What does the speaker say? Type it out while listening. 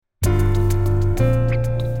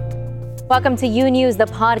Welcome to U News, the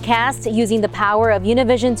podcast, using the power of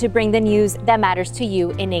Univision to bring the news that matters to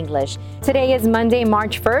you in English. Today is Monday,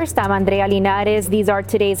 March 1st. I'm Andrea Linares. These are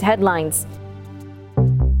today's headlines.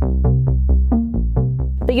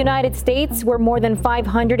 The United States, where more than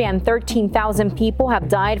 513,000 people have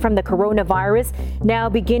died from the coronavirus, now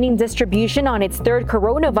beginning distribution on its third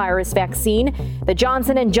coronavirus vaccine. The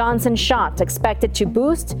Johnson & Johnson shot expected to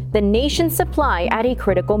boost the nation's supply at a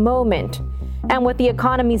critical moment. And with the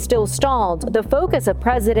economy still stalled, the focus of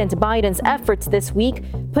President Biden's efforts this week,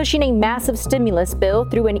 pushing a massive stimulus bill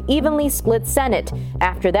through an evenly split Senate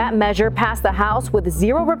after that measure passed the House with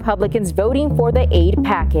 0 Republicans voting for the aid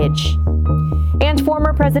package. And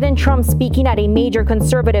former President Trump speaking at a major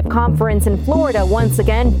conservative conference in Florida, once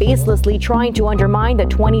again baselessly trying to undermine the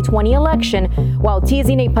 2020 election while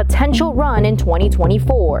teasing a potential run in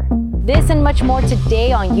 2024. This and much more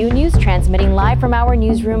today on U News, transmitting live from our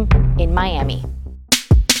newsroom in Miami.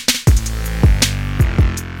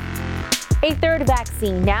 A third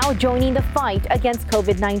vaccine now joining the fight against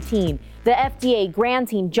COVID-19. The FDA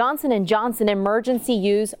granting Johnson & Johnson emergency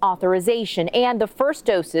use authorization and the first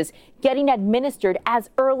doses getting administered as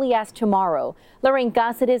early as tomorrow. Lorraine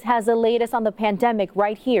Cáceres has the latest on the pandemic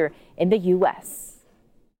right here in the U.S.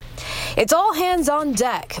 It's all hands on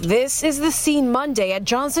deck. This is the scene Monday at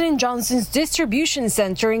Johnson & Johnson's distribution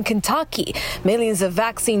center in Kentucky. Millions of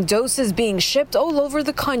vaccine doses being shipped all over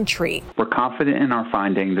the country. We're confident in our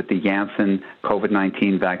finding that the Janssen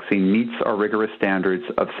COVID-19 vaccine meets our rigorous standards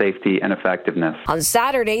of safety and effectiveness. On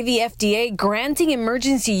Saturday, the FDA granting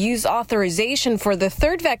emergency use authorization for the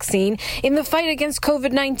third vaccine in the fight against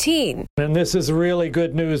COVID-19. And this is really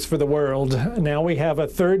good news for the world. Now we have a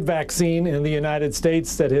third vaccine in the United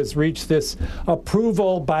States that has reached this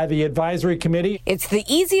approval by the advisory committee. It's the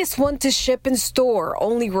easiest one to ship and store,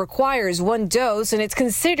 only requires 1 dose, and it's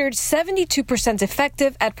considered 72%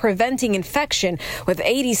 effective at preventing infection with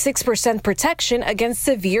 86% protection against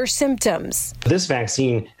severe symptoms. This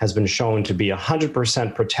vaccine has been shown to be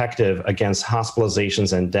 100% protective against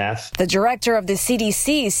hospitalizations and death. The director of the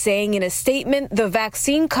CDC is saying in a statement the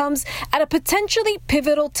vaccine comes at a potentially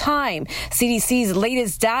pivotal time. CDC's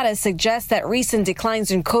latest data suggests that recent declines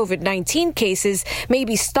in COVID-19 cases may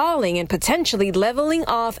be stalling and potentially leveling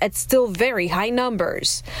off at still very high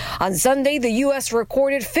numbers. On Sunday, the U.S.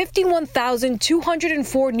 recorded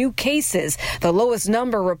 51,204 new cases, the lowest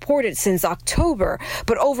number reported since October.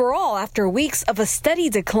 But overall, after weeks of a steady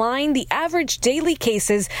decline, the average daily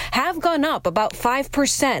cases have gone up about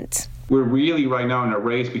 5%. We're really right now in a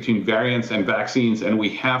race between variants and vaccines, and we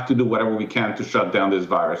have to do whatever we can to shut down this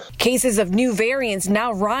virus. Cases of new variants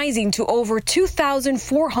now rising to over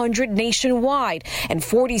 2,400 nationwide, and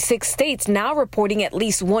 46 states now reporting at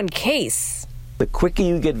least 1 case. The quicker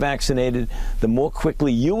you get vaccinated, the more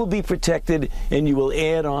quickly you will be protected, and you will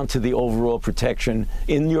add on to the overall protection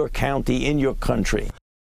in your county, in your country.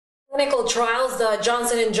 Clinical trials, the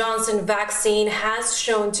Johnson & Johnson vaccine has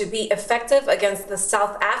shown to be effective against the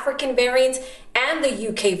South African variant and the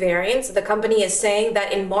UK variant. The company is saying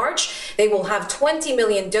that in March, they will have 20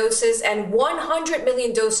 million doses and 100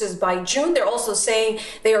 million doses by June. They're also saying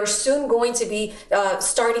they are soon going to be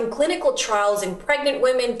starting clinical trials in pregnant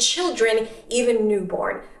women, children, even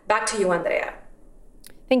newborn. Back to you, Andrea.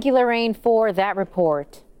 Thank you, Lorraine, for that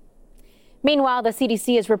report. Meanwhile, the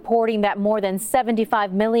CDC is reporting that more than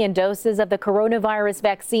 75 million doses of the coronavirus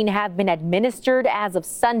vaccine have been administered as of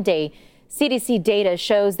Sunday. CDC data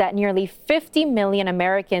shows that nearly 50 million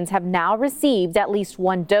Americans have now received at least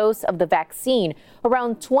 1 dose of the vaccine.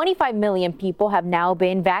 Around 25 million people have now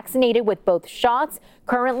been vaccinated with both shots.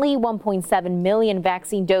 Currently, 1.7 million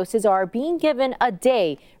vaccine doses are being given a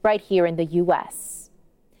day right here in the U.S.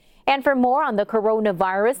 And for more on the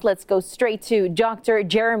coronavirus, let's go straight to Dr.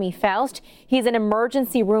 Jeremy Faust. He's an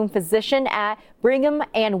emergency room physician at Brigham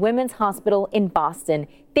and Women's Hospital in Boston.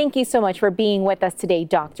 Thank you so much for being with us today,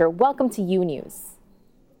 Doctor. Welcome to U News.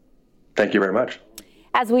 Thank you very much.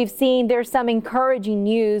 As we've seen, there's some encouraging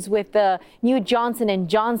news with the new Johnson &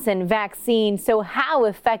 Johnson vaccine. So how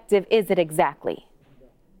effective is it exactly?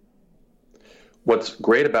 What's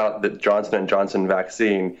great about the Johnson & Johnson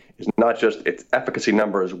vaccine is not just its efficacy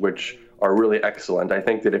numbers, which are really excellent. I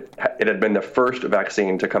think that if it had been the first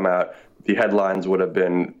vaccine to come out, the headlines would have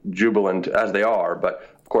been jubilant, as they are. But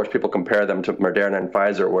of course, people compare them to Moderna and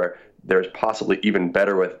Pfizer, where there's possibly even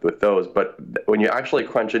better with those. But when you actually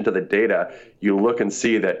crunch into the data, you look and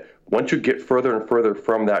see that once you get further and further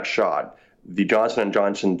from that shot, the Johnson &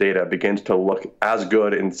 Johnson data begins to look as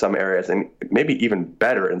good in some areas and maybe even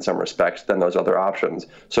better in some respects than those other options.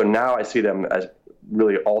 So now I see them as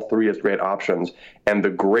really all three as great options. And the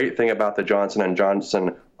great thing about the Johnson &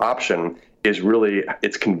 Johnson option is really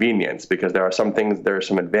its convenience, because there are some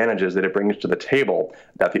advantages that it brings to the table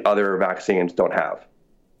that the other vaccines don't have.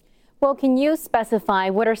 Well, can you specify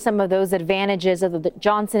what are some of those advantages of the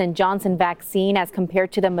Johnson & Johnson vaccine as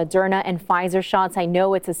compared to the Moderna and Pfizer shots? I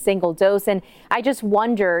know it's a single dose, and I just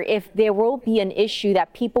wonder if there will be an issue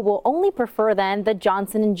that people will only prefer then the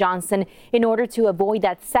Johnson & Johnson in order to avoid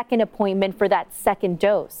that second appointment for that second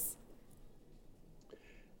dose.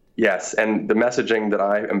 Yes, and the messaging that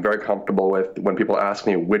I am very comfortable with when people ask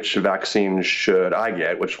me which vaccine should I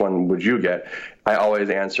get, which one would you get, I always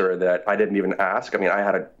answer that I didn't even ask. I mean, I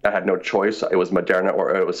had no choice. It was Moderna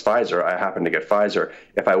or it was Pfizer. I happened to get Pfizer.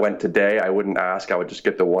 If I went today, I wouldn't ask. I would just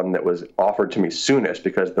get the one that was offered to me soonest,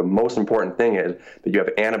 because the most important thing is that you have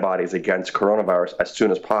antibodies against coronavirus as soon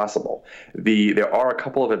as possible. There are a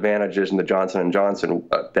couple of advantages in the Johnson & Johnson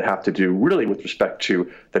that have to do really with respect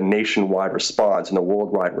to the nationwide response and the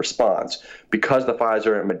worldwide response. Because the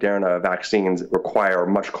Pfizer and Moderna vaccines require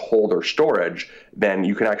much colder storage, then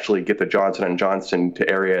you can actually get the Johnson & Johnson to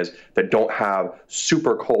areas that don't have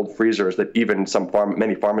super cold freezers that even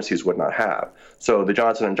many pharmacies would not have. So the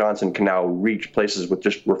Johnson & Johnson can now reach places with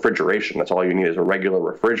just refrigeration. That's all you need is a regular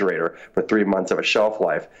refrigerator for 3 months of a shelf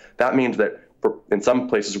life. That means that in some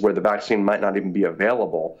places where the vaccine might not even be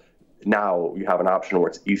available, now you have an option where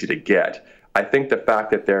it's easy to get. I think the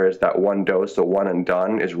fact that there is that one dose, the one and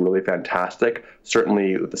done, is really fantastic.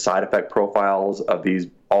 Certainly the side effect profiles of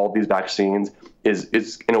all of these vaccines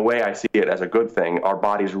is in a way, I see it as a good thing. Our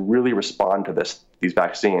bodies really respond to these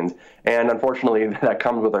vaccines. And unfortunately, that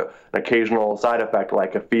comes with an occasional side effect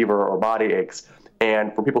like a fever or body aches.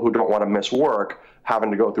 And for people who don't want to miss work,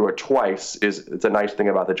 having to go through it twice it's a nice thing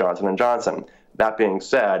about the Johnson & Johnson. That being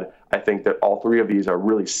said, I think that all three of these are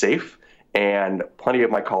really safe, and plenty of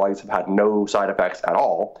my colleagues have had no side effects at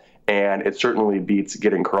all, and it certainly beats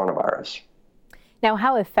getting coronavirus. Now,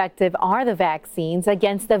 how effective are the vaccines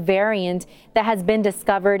against the variant that has been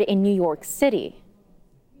discovered in New York City?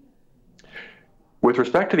 With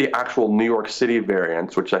respect to the actual New York City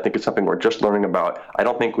variants, which I think is something we're just learning about, I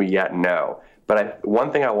don't think we yet know. But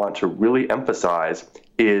one thing I want to really emphasize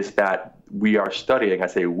is that we are studying, I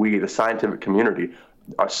say we, the scientific community,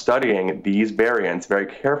 are studying these variants very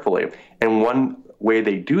carefully. And one way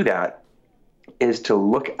they do that is to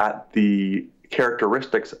look at the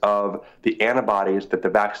characteristics of the antibodies that the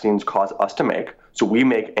vaccines cause us to make. So we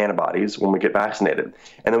make antibodies when we get vaccinated.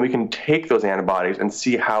 And then we can take those antibodies and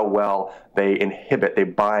see how well they inhibit, they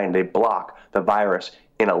bind, they block the virus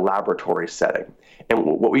in a laboratory setting. And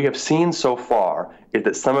what we have seen so far is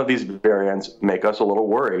that some of these variants make us a little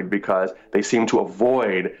worried because they seem to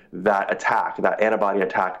avoid that attack, that antibody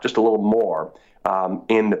attack, just a little more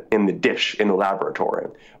in the dish, in the laboratory.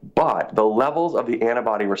 But the levels of the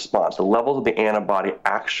antibody response, the levels of the antibody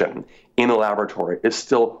action in the laboratory is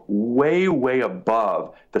still way, way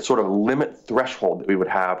above the sort of limit threshold that we would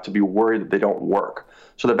have to be worried that they don't work.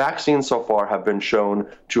 So the vaccines so far have been shown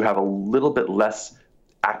to have a little bit less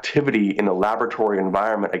activity in the laboratory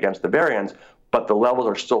environment against the variants, but the levels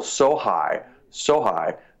are still so high,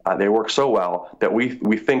 they work so well that we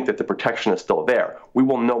think that the protection is still there. We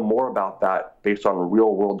will know more about that based on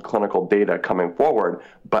real-world clinical data coming forward,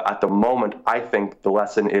 but at the moment, I think the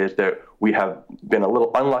lesson is that we have been a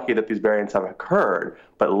little unlucky that these variants have occurred,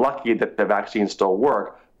 but lucky that the vaccines still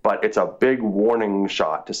work. But it's a big warning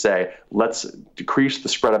shot to say, let's decrease the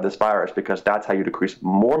spread of this virus, because that's how you decrease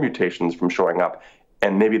more mutations from showing up.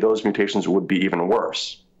 And maybe those mutations would be even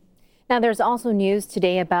worse. Now, there's also news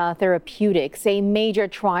today about therapeutics. A major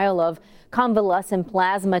trial of convalescent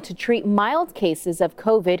plasma to treat mild cases of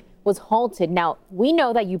COVID was halted. Now, we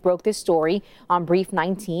know that you broke this story on Brief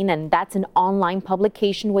 19, and that's an online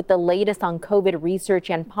publication with the latest on COVID research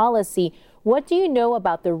and policy. What do you know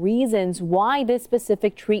about the reasons why this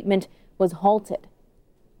specific treatment was halted?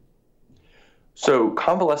 So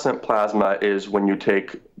convalescent plasma is when you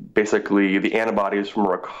take basically the antibodies from a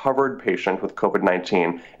recovered patient with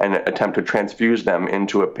COVID-19 and attempt to transfuse them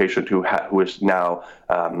into a patient who is now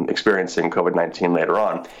experiencing COVID-19 later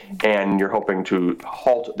on. And you're hoping to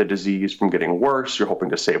halt the disease from getting worse. You're hoping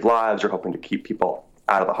to save lives. You're hoping to keep people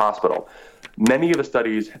out of the hospital. Many of the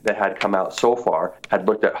studies that had come out so far had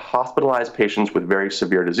looked at hospitalized patients with very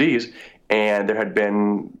severe disease, and there had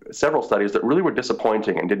been several studies that really were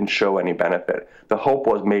disappointing and didn't show any benefit. The hope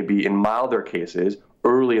was maybe in milder cases,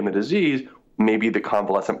 early in the disease, maybe the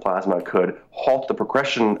convalescent plasma could halt the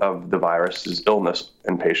progression of the virus's illness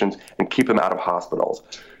in patients and keep them out of hospitals.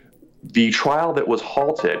 The trial that was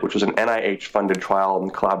halted, which was an NIH-funded trial in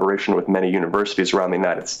collaboration with many universities around the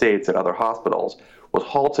United States and other hospitals, was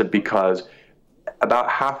halted because about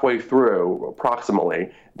halfway through,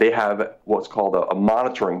 approximately, they have what's called a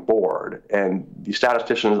monitoring board. And the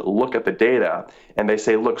statisticians look at the data and they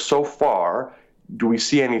say, look, so far, do we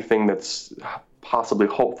see anything that's possibly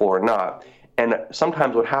hopeful or not? And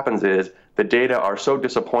sometimes what happens is the data are so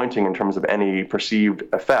disappointing in terms of any perceived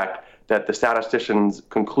effect that the statisticians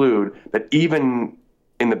conclude that even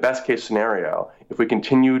in the best case scenario, if we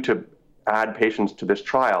continue to add patients to this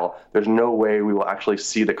trial, there's no way we will actually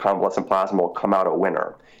see the convalescent plasma will come out a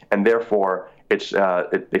winner. And therefore,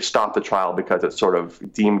 they stop the trial because it's sort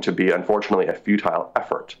of deemed to be, unfortunately, a futile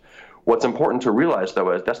effort. What's important to realize,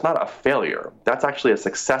 though, is that's not a failure. That's actually a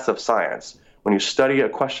success of science. When you study a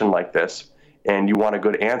question like this and you want a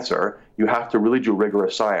good answer, you have to really do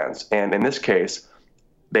rigorous science. And in this case,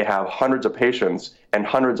 they have hundreds of patients and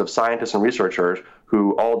hundreds of scientists and researchers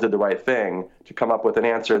who all did the right thing to come up with an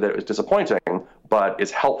answer that is disappointing, but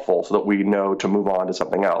is helpful so that we know to move on to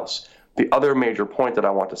something else. The other major point that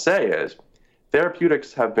I want to say is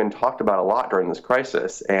therapeutics have been talked about a lot during this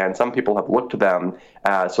crisis, and some people have looked to them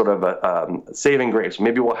as sort of a saving grace.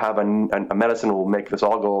 Maybe we'll have a medicine that will make this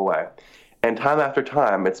all go away. And time after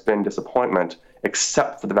time, it's been disappointment,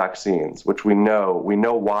 except for the vaccines, which we know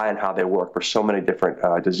why and how they work for so many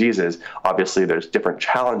different diseases. Obviously, there's different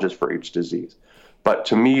challenges for each disease. But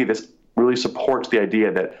to me, this really supports the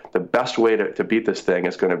idea that the best way to beat this thing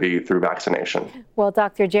is going to be through vaccination. Well,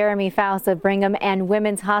 Dr. Jeremy Faust of Brigham and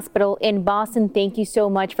Women's Hospital in Boston, thank you so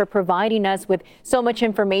much for providing us with so much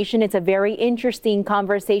information. It's a very interesting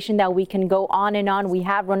conversation that we can go on and on. We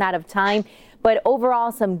have run out of time, but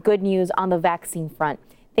overall, some good news on the vaccine front.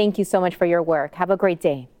 Thank you so much for your work. Have a great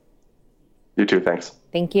day. You too. Thanks.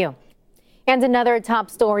 Thank you. And another top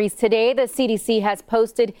stories today, the CDC has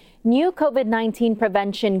posted new COVID-19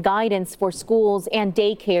 prevention guidance for schools and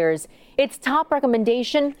daycares. Its top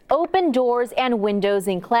recommendation, open doors and windows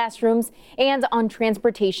in classrooms and on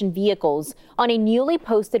transportation vehicles. On a newly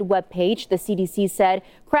posted webpage, the CDC said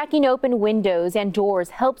cracking open windows and doors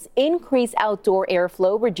helps increase outdoor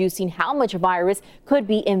airflow, reducing how much virus could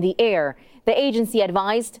be in the air. The agency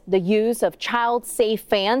advised the use of child-safe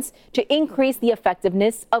fans to increase the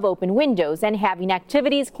effectiveness of open windows and having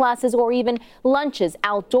activities, classes, or even lunches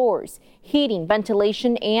outdoors. Heating,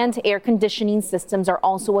 ventilation, and air conditioning systems are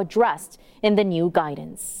also addressed in the new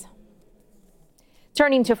guidance.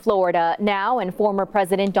 Turning to Florida now, and former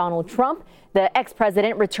President Donald Trump, the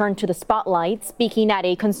ex-president, returned to the spotlight, speaking at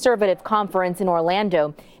a conservative conference in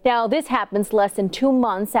Orlando. Now, this happens less than 2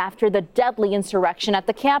 months after the deadly insurrection at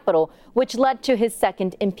the Capitol, which led to his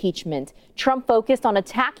second impeachment. Trump focused on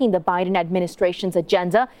attacking the Biden administration's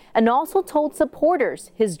agenda and also told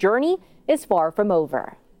supporters his journey is far from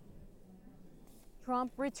over.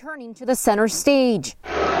 Trump returning to the center stage.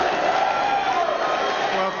 Well,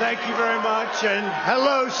 thank you very much. And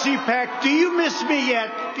hello, CPAC. Do you miss me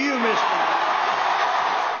yet? Do you miss me?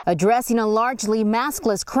 Addressing a largely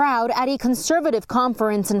maskless crowd at a conservative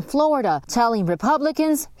conference in Florida, telling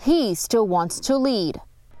Republicans he still wants to lead.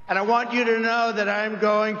 And I want you to know that I'm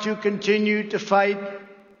going to continue to fight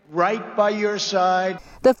right by your side.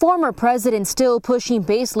 The former president still pushing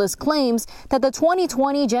baseless claims that the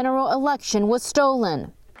 2020 general election was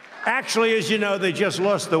stolen. Actually, as you know, they just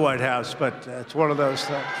lost the White House, but it's one of those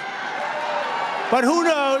things. But who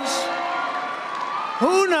knows?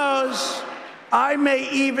 Who knows? I may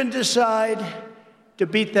even decide to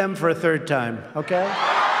beat them for a third time, okay?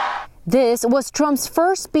 This was Trump's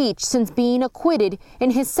first speech since being acquitted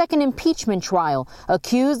in his second impeachment trial,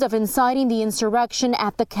 accused of inciting the insurrection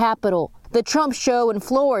at the Capitol. The Trump show in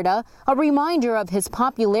Florida, a reminder of his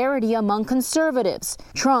popularity among conservatives.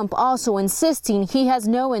 Trump also insisting he has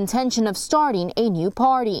no intention of starting a new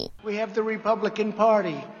party. We have the Republican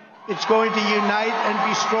Party. It's going to unite and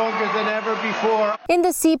be stronger than ever before. In the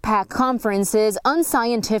CPAC conference's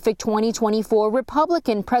unscientific 2024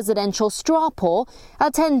 Republican presidential straw poll,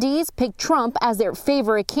 attendees picked Trump as their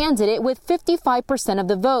favorite candidate with 55% of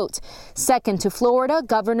the vote. Second to Florida,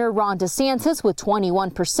 Governor Ron DeSantis with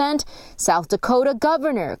 21%. South Dakota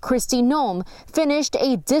Governor Kristi Noem finished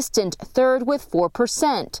a distant third with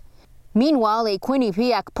 4%. Meanwhile, a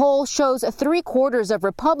Quinnipiac poll shows 3/4 of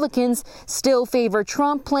Republicans still favor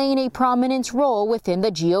Trump playing a prominent role within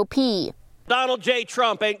the GOP. Donald J.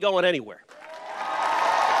 Trump ain't going anywhere.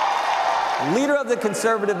 Leader of the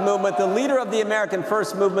conservative movement, the leader of the American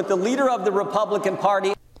First movement, the leader of the Republican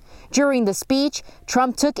Party. During the speech,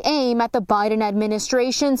 Trump took aim at the Biden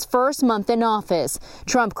administration's first month in office.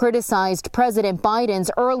 Trump criticized President Biden's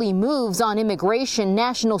early moves on immigration,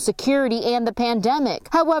 national security, and the pandemic.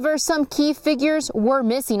 However, some key figures were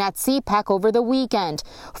missing at CPAC over the weekend.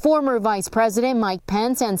 Former Vice President Mike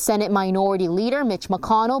Pence and Senate Minority Leader Mitch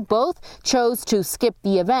McConnell both chose to skip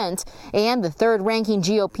the event. And the third-ranking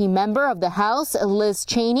GOP member of the House, Liz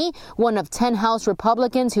Cheney, one of 10 House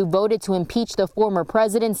Republicans who voted to impeach the former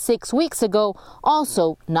president 6 weeks ago,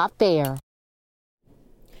 also not there.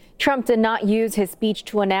 Trump did not use his speech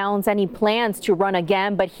to announce any plans to run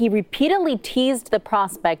again, but he repeatedly teased the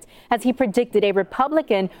prospect as he predicted a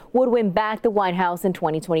Republican would win back the White House in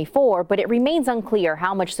 2024. But it remains unclear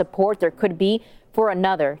how much support there could be for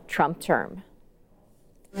another Trump term.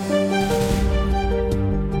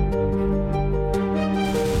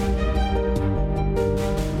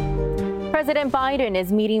 President Biden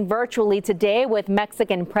is meeting virtually today with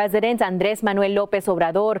Mexican President Andrés Manuel López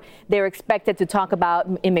Obrador. They're expected to talk about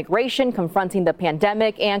immigration, confronting the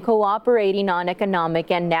pandemic, and cooperating on economic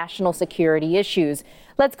and national security issues.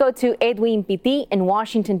 Let's go to Edwin Pitti in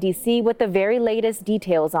Washington, D.C. with the very latest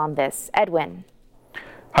details on this. Edwin.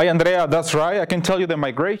 Hi, Andrea. That's right. I can tell you that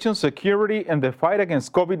migration, security, and the fight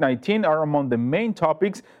against COVID-19 are among the main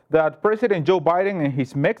topics that President Joe Biden and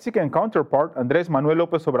his Mexican counterpart, Andrés Manuel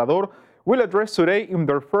López Obrador, will address today in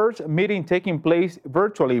their first meeting taking place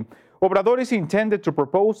virtually. Obrador is intended to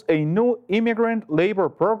propose a new immigrant labor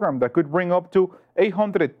program that could bring up to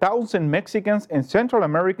 800,000 Mexicans and Central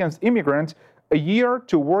American immigrants a year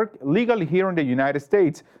to work legally here in the United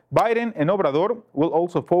States. Biden and Obrador will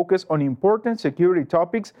also focus on important security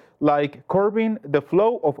topics like curbing the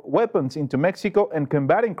flow of weapons into Mexico and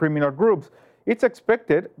combating criminal groups. It's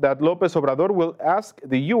expected that López Obrador will ask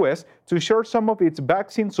the U.S. to share some of its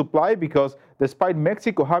vaccine supply because despite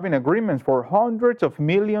Mexico having agreements for hundreds of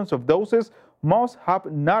millions of doses, most have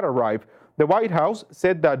not arrived. The White House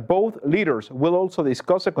said that both leaders will also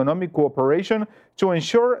discuss economic cooperation to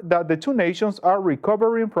ensure that the two nations are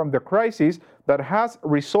recovering from the crisis that has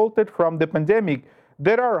resulted from the pandemic.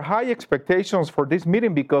 There are high expectations for this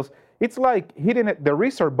meeting because it's like hitting the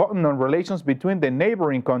restart button on relations between the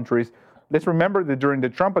neighboring countries. Let's remember that during the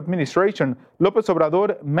Trump administration, López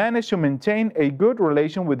Obrador managed to maintain a good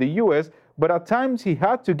relation with the U.S., but at times he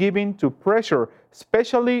had to give in to pressure,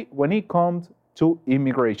 especially when it comes to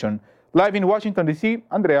immigration. Live in Washington, D.C.,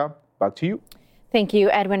 Andrea, back to you. Thank you,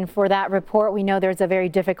 Edwin, for that report. We know there's a very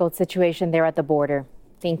difficult situation there at the border.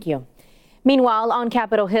 Thank you. Meanwhile, on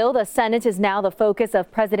Capitol Hill, the Senate is now the focus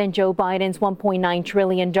of President Joe Biden's $1.9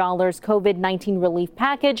 trillion COVID-19 relief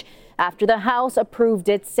package after the House approved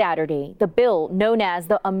it Saturday. The bill, known as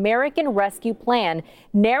the American Rescue Plan,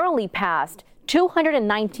 narrowly passed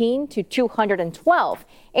 219 to 212,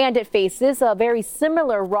 and it faces a very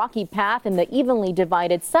similar rocky path in the evenly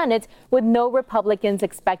divided Senate, with no Republicans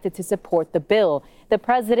expected to support the bill. The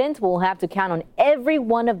president will have to count on every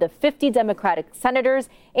one of the 50 Democratic senators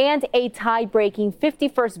and a tie-breaking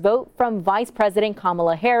 51st vote from Vice President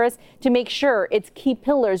Kamala Harris to make sure its key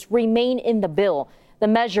pillars remain in the bill. The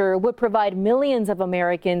measure would provide millions of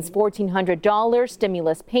Americans $1,400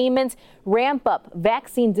 stimulus payments, ramp up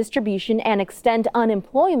vaccine distribution, and extend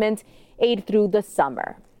unemployment aid through the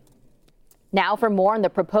summer. Now, for more on the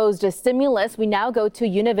proposed stimulus, we now go to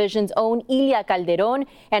Univision's own Ilia Calderon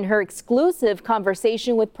and her exclusive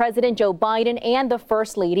conversation with President Joe Biden and the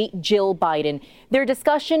First Lady Jill Biden. Their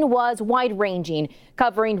discussion was wide-ranging,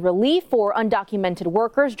 covering relief for undocumented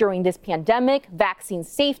workers during this pandemic, vaccine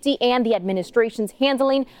safety, and the administration's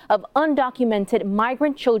handling of undocumented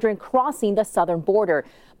migrant children crossing the southern border.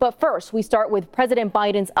 But first, we start with President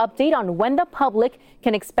Biden's update on when the public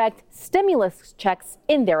can expect stimulus checks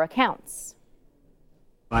in their accounts.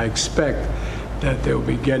 I expect that they'll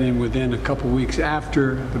be getting within a couple weeks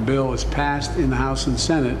after the bill is passed in the House and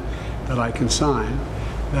Senate that I can sign,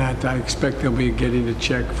 that I expect they'll be getting a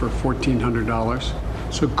check for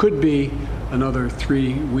 $1,400. So it could be another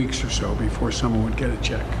 3 weeks or so before someone would get a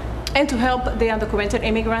check. And to help the undocumented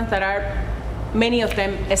immigrants that are, many of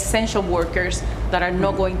them, essential workers that are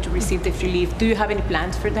not going to receive the relief, do you have any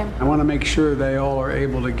plans for them? I want to make sure they all are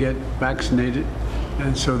able to get vaccinated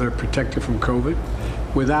and so they're protected from COVID.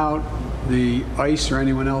 Without the ICE or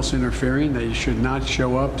anyone else interfering, they should not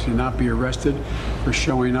show up, should not be arrested for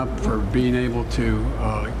showing up, for being able to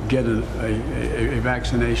get a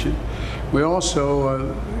vaccination. We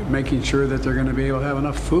also making sure that they're going to be able to have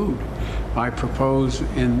enough food. I propose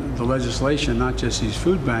in the legislation, not just these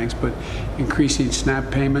food banks, but increasing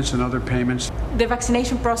SNAP payments and other payments. The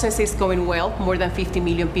vaccination process is going well. More than 50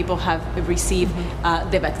 million people have received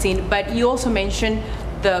the vaccine. But you also mentioned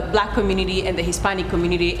the Black community and the Hispanic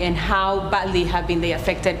community and how badly have been they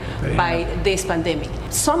affected by this pandemic.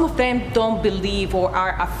 Some of them don't believe or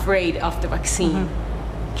are afraid of the vaccine.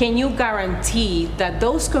 Can you guarantee that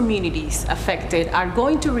those communities affected are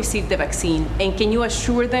going to receive the vaccine, and can you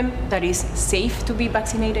assure them that it's safe to be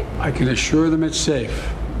vaccinated? I can assure them it's safe,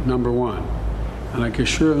 number one. And I can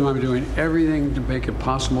assure them I'm doing everything to make it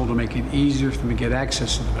possible to make it easier for them to get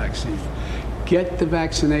access to the vaccine. Get the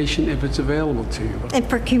vaccination if it's available to you. And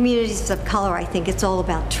for communities of color, I think it's all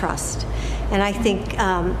about trust. And I think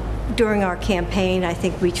during our campaign, I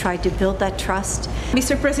think we tried to build that trust.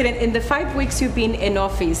 Mr. President, in the 5 weeks you've been in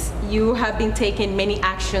office, you have been taking many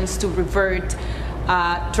actions to revert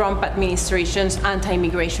Trump administration's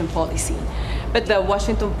anti-immigration policy. But the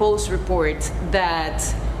Washington Post reports that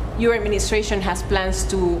your administration has plans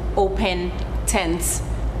to open tents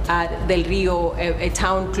at Del Rio, a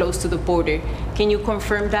town close to the border. Can you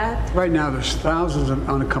confirm that? Right now, there's thousands of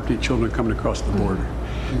unaccompanied children coming across the border.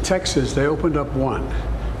 In Texas, they opened up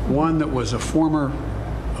one that was a former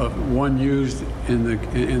one used in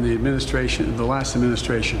the administration, the last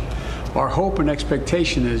administration. Our hope and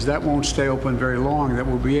expectation is that won't stay open very long, that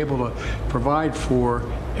we'll be able to provide for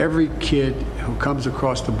every kid who comes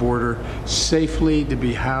across the border safely to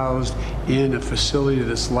be housed in a facility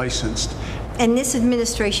that's licensed. And this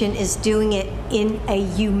administration is doing it in a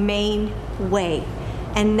humane way.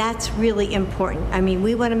 And that's really important. I mean,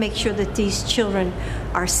 we want to make sure that these children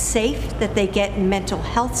are safe, that they get mental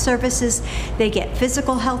health services, they get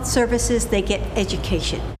physical health services, they get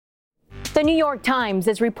education. The New York Times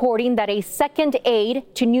is reporting that a second aide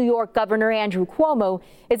to New York Governor Andrew Cuomo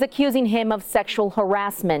is accusing him of sexual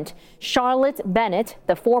harassment. Charlotte Bennett,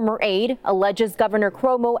 the former aide, alleges Governor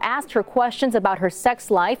Cuomo asked her questions about her sex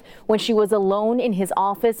life when she was alone in his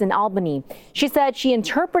office in Albany. She said she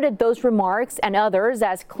interpreted those remarks and others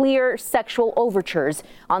as clear sexual overtures.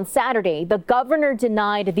 On Saturday, the governor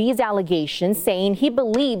denied these allegations, saying he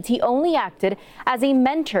believed he only acted as a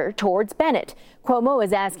mentor towards Bennett. Cuomo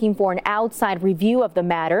is asking for an outside review of the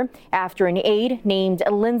matter after an aide named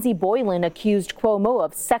Lindsay Boylan accused Cuomo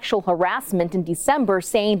of sexual harassment in December,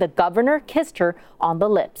 saying the governor kissed her on the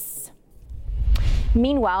lips.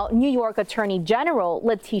 Meanwhile, New York Attorney General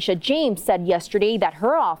Letitia James said yesterday that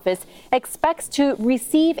her office expects to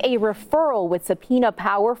receive a referral with subpoena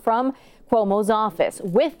power from Cuomo's office.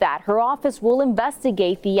 With that, her office will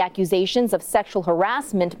investigate the accusations of sexual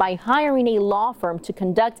harassment by hiring a law firm to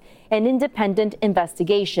conduct an independent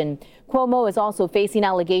investigation. Cuomo is also facing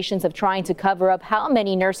allegations of trying to cover up how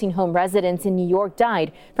many nursing home residents in New York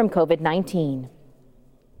died from COVID-19.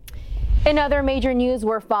 In other major news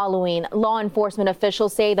we're following, law enforcement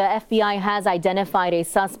officials say the FBI has identified a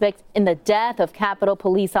suspect in the death of Capitol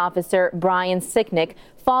Police Officer Brian Sicknick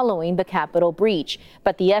following the Capitol breach.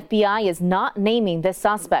 But the FBI is not naming this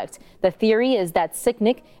suspect. The theory is that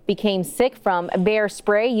Sicknick became sick from bear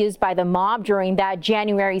spray used by the mob during that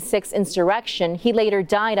January 6th insurrection. He later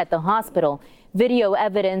died at the hospital. Video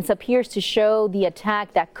evidence appears to show the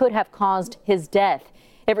attack that could have caused his death.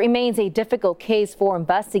 It remains a difficult case for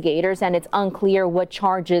investigators, and it's unclear what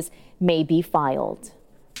charges may be filed.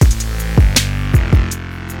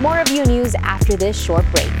 More of U News after this short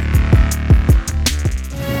break.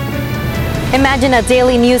 Imagine a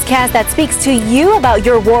daily newscast that speaks to you about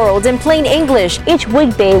your world in plain English. Each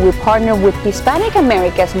weekday, we partner with Hispanic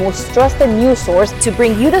America's most trusted news source to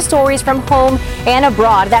bring you the stories from home and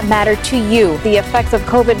abroad that matter to you. The effects of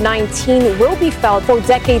COVID-19 will be felt for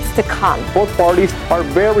decades to come. Both parties are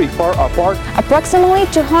very far apart. Approximately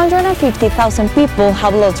 250,000 people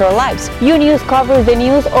have lost their lives. U News covers the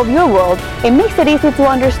news of your world and makes it easy to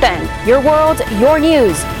understand. Your world, your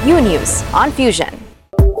news. U News on Fusion.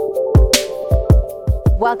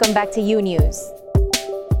 Welcome back to U News.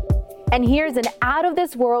 And here's an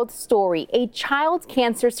out-of-this-world story. A child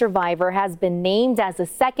cancer survivor has been named as the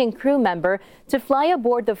second crew member to fly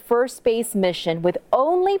aboard the first space mission with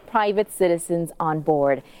only private citizens on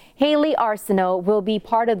board. Haley Arsenault will be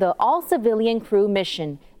part of the all-civilian crew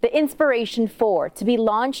mission, the Inspiration 4, to be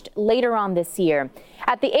launched later on this year.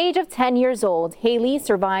 At the age of 10 years old, Haley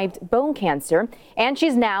survived bone cancer, and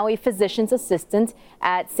she's now a physician's assistant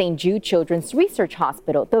at St. Jude Children's Research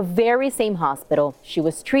Hospital, the very same hospital she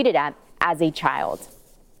was treated at as a child.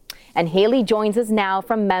 And Haley joins us now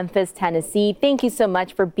from Memphis, Tennessee. Thank you so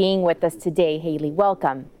much for being with us today, Haley.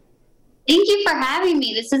 Welcome. Thank you for having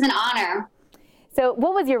me. This is an honor. So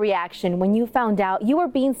what was your reaction when you found out you were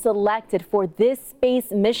being selected for this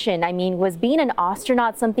space mission? I mean, was being an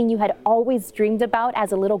astronaut something you had always dreamed about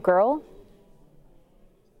as a little girl?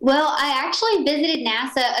 Well, I actually visited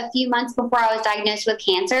NASA a few months before I was diagnosed with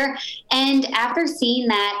cancer. And after seeing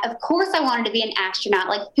that, of course, I wanted to be an astronaut.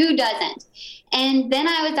 Like, who doesn't? And then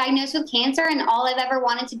I was diagnosed with cancer, and all I've ever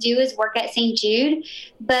wanted to do is work at St. Jude.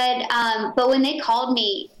 But when they called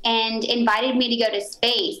me and invited me to go to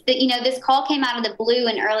space, this call came out of the blue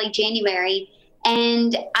in early January,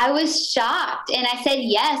 and I was shocked. And I said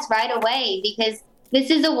yes right away, because this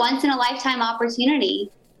is a once-in-a-lifetime opportunity.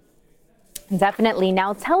 Definitely.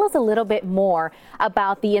 Now, tell us a little bit more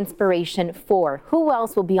about the Inspiration 4. Who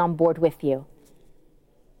else will be on board with you?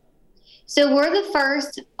 So we're the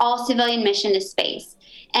first all-civilian mission to space.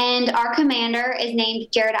 And our commander is named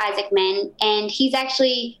Jared Isaacman, and he's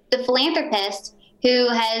actually the philanthropist who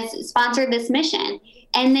has sponsored this mission.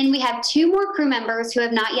 And then we have 2 more crew members who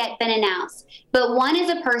have not yet been announced. But one is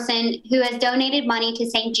a person who has donated money to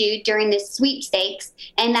St. Jude during this sweepstakes,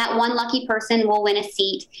 and that one lucky person will win a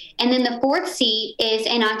seat. And then the 4th seat is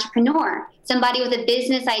an entrepreneur, somebody with a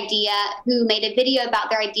business idea who made a video about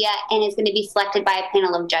their idea and is going to be selected by a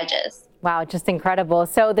panel of judges. Wow, just incredible.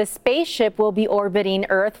 So the spaceship will be orbiting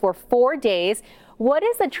Earth for 4 days. What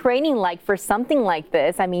is the training like for something like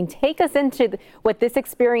this? I mean, take us into what this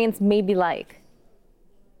experience may be like.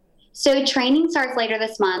 So training starts later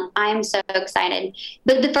this month. I'm so excited.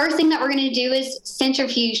 But the first thing that we're going to do is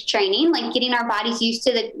centrifuge training, like getting our bodies used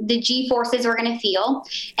to the G-forces we're going to feel.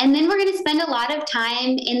 And then we're going to spend a lot of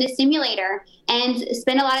time in the simulator and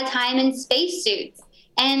spend a lot of time in spacesuits.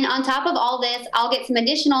 And on top of all this, I'll get some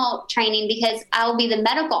additional training because I'll be the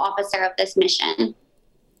medical officer of this mission.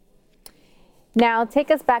 Now, take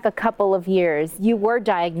us back a couple of years. You were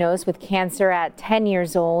diagnosed with cancer at 10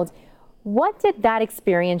 years old. What did that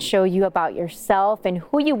experience show you about yourself and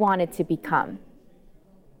who you wanted to become?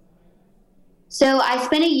 So I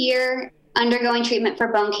spent a year undergoing treatment for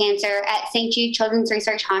bone cancer at St. Jude Children's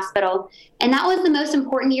Research Hospital, and that was the most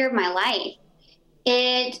important year of my life.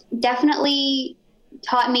 It definitely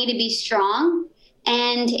taught me to be strong,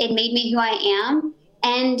 and it made me who I am.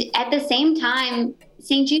 And at the same time,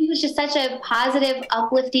 St. Jude was just such a positive,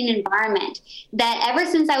 uplifting environment that ever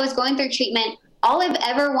since I was going through treatment, all I've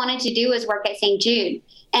ever wanted to do is work at St. Jude.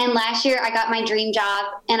 And last year I got my dream job,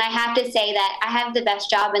 and I have to say that I have the best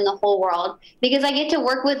job in the whole world because I get to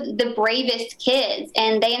work with the bravest kids,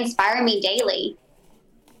 and they inspire me daily.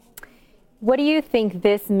 What do you think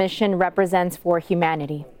this mission represents for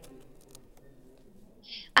humanity?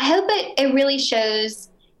 I hope it really shows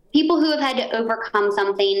people who have had to overcome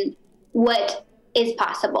something what is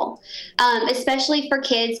possible, especially for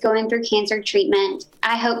kids going through cancer treatment.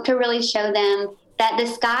 I hope to really show them that the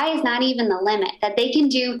sky is not even the limit, that they can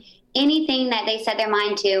do anything that they set their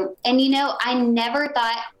mind to. And, I never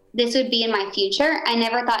thought this would be in my future. I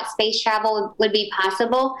never thought space travel would be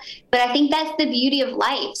possible, but I think that's the beauty of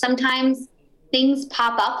life. Sometimes things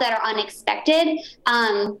pop up that are unexpected,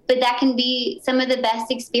 but that can be some of the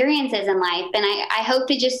best experiences in life. And I hope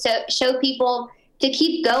to just show people to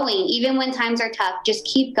keep going, even when times are tough, just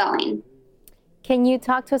keep going. Can you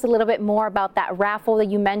talk to us a little bit more about that raffle that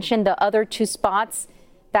you mentioned, the other 2 spots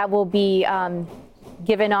that will be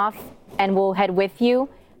given off and will head with you?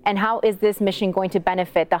 And how is this mission going to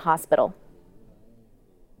benefit the hospital?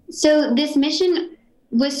 So this mission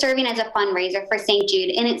was serving as a fundraiser for St.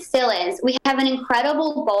 Jude, and it still is. We have an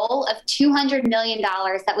incredible goal of $200 million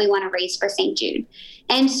that we want to raise for St. Jude.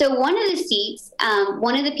 And so one of the seats,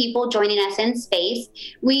 one of the people joining us in space,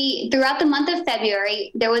 throughout the month of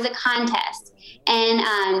February, there was a contest.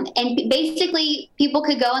 And basically people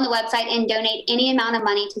could go on the website and donate any amount of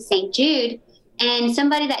money to St. Jude, and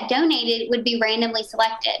somebody that donated would be randomly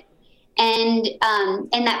selected. And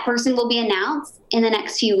that person will be announced in the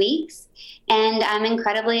next few weeks. And I'm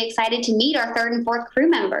incredibly excited to meet our 3rd and 4th crew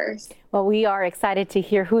members. Well, we are excited to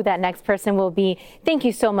hear who that next person will be. Thank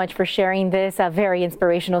you so much for sharing this very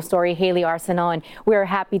inspirational story, Haley Arsenal. And we're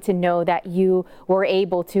happy to know that you were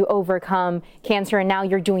able to overcome cancer, and now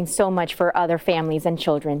you're doing so much for other families and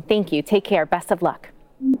children. Thank you. Take care. Best of luck.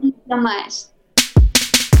 Thank you so much.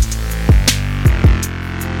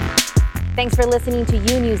 Thanks for listening to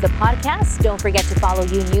U News, the podcast. Don't forget to follow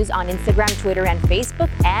U News on Instagram, Twitter, and Facebook.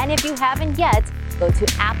 And if you haven't yet, go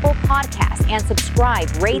to Apple Podcasts and subscribe,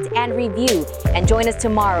 rate, and review. And join us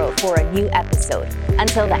tomorrow for a new episode.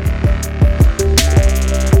 Until then.